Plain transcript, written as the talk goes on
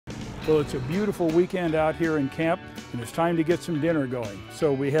Well, it's a beautiful weekend out here in camp, and it's time to get some dinner going.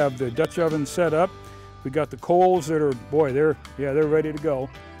 So we have the Dutch oven set up. We got the coals that are, boy, they're ready to go.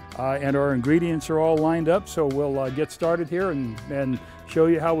 And our ingredients are all lined up, so we'll get started here and show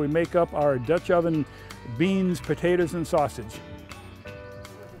you how we make up our Dutch oven beans, potatoes, and sausage.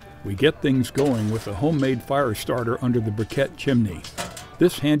 We get things going with a homemade fire starter under the briquette chimney.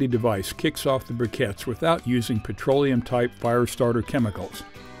 This handy device kicks off the briquettes without using petroleum-type fire starter chemicals.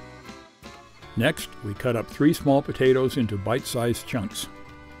 Next, we cut up 3 small potatoes into bite-sized chunks.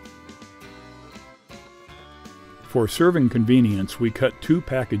 For serving convenience, we cut 2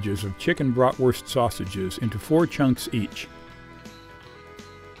 packages of chicken bratwurst sausages into 4 chunks each.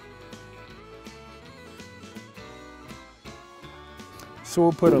 So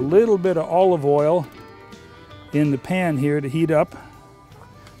we'll put a little bit of olive oil in the pan here to heat up.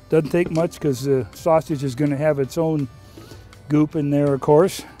 Doesn't take much because the sausage is going to have its own goop in there, of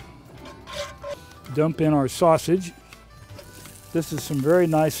course. Dump in our sausage. This is some very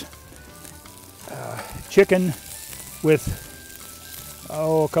nice chicken with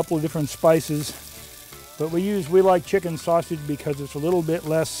a couple of different spices, but we like chicken sausage because it's a little bit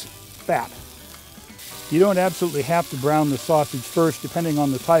less fat. You don't absolutely have to brown the sausage first, depending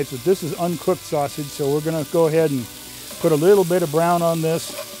on the type, but this is uncooked sausage, so we're going to go ahead and put a little bit of brown on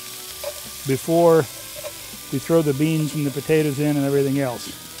this before we throw the beans and the potatoes in and everything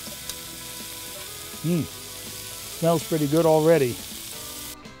else. Smells pretty good already.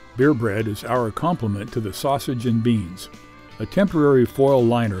 Beer bread is our complement to the sausage and beans. A temporary foil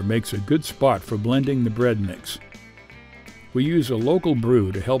liner makes a good spot for blending the bread mix. We use a local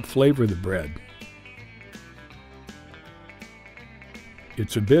brew to help flavor the bread.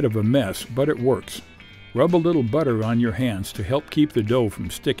 It's a bit of a mess, but it works. Rub a little butter on your hands to help keep the dough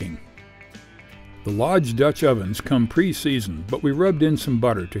from sticking. The Lodge Dutch ovens come pre-seasoned, but we rubbed in some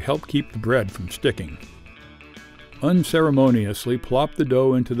butter to help keep the bread from sticking. Unceremoniously plop the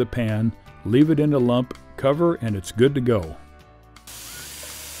dough into the pan, leave it in a lump, cover, and it's good to go.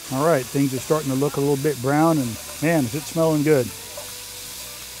 All right, things are starting to look a little bit brown, and man, is it smelling good.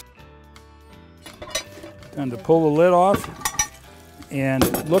 Time to pull the lid off, and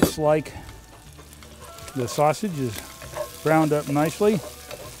it looks like the sausage is browned up nicely.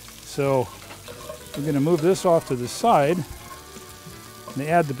 So we're going to move this off to the side and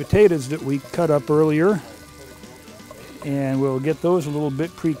add the potatoes that we cut up earlier. And we'll get those a little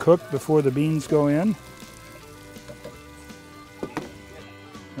bit pre-cooked before the beans go in.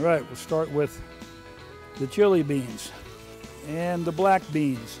 All right, we'll start with the chili beans and the black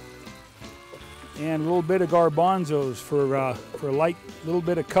beans and a little bit of garbanzos for a light little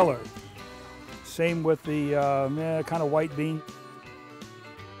bit of color. Same with the kind of white bean.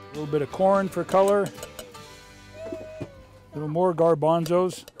 A little bit of corn for color, a little more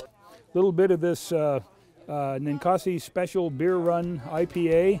garbanzos, a little bit of this Ninkasi Special Beer Run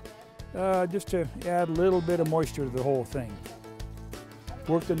IPA, just to add a little bit of moisture to the whole thing.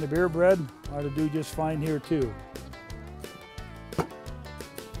 Worked in the beer bread, ought to do just fine here too.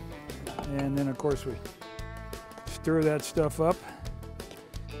 And then of course we stir that stuff up,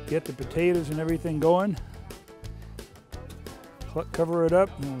 get the potatoes and everything going. Cover it up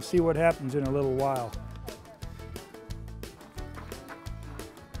and we'll see what happens in a little while.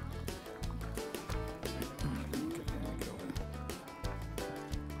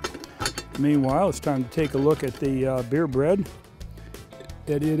 Meanwhile, it's time to take a look at the beer bread.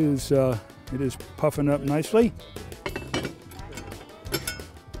 It is puffing up nicely.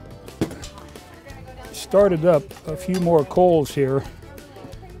 Started up a few more coals here.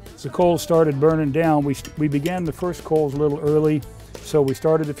 The coals started burning down. We began the first coals a little early, so we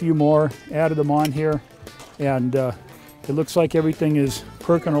started a few more, added them on here, and it looks like everything is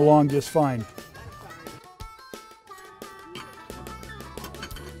perking along just fine.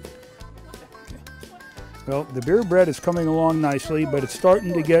 Well, the beer bread is coming along nicely, but it's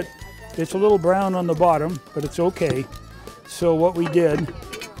starting to get, it's a little brown on the bottom, but it's okay. So what we did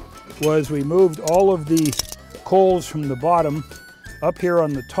was we moved all of the coals from the bottom up here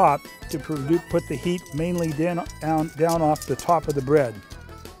on the top to put the heat mainly down off the top of the bread.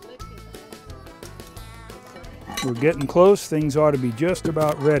 We're getting close. Things ought to be just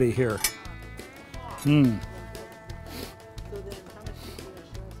about ready here.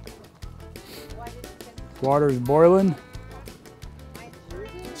 Water's boiling.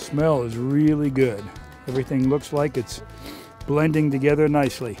 Smell is really good. Everything looks like it's blending together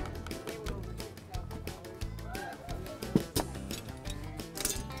nicely.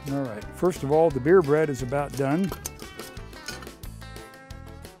 All right, first of all, the beer bread is about done.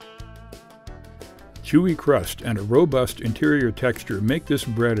 chewy crust and a robust interior texture make this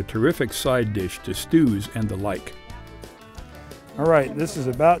bread a terrific side dish to stews and the like. All right, this is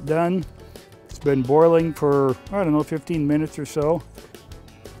about done. It's been boiling for, I don't know, 15 minutes or so.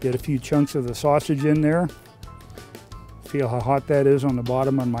 Get a few chunks of the sausage in there. Feel how hot that is on the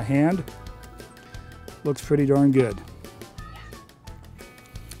bottom on my hand. Looks pretty darn good.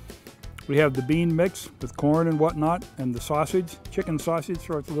 We have the bean mix with corn and whatnot, and the sausage, chicken sausage,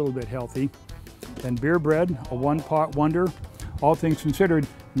 so it's a little bit healthy. And beer bread, a one-pot wonder. All things considered,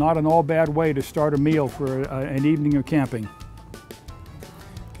 not an all bad way to start a meal for an evening of camping.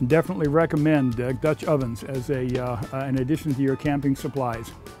 Can definitely recommend Dutch ovens as an addition to your camping supplies.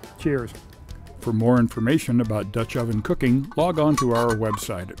 Cheers. For more information about Dutch oven cooking, log on to our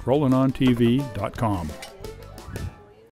website at rollinontv.com.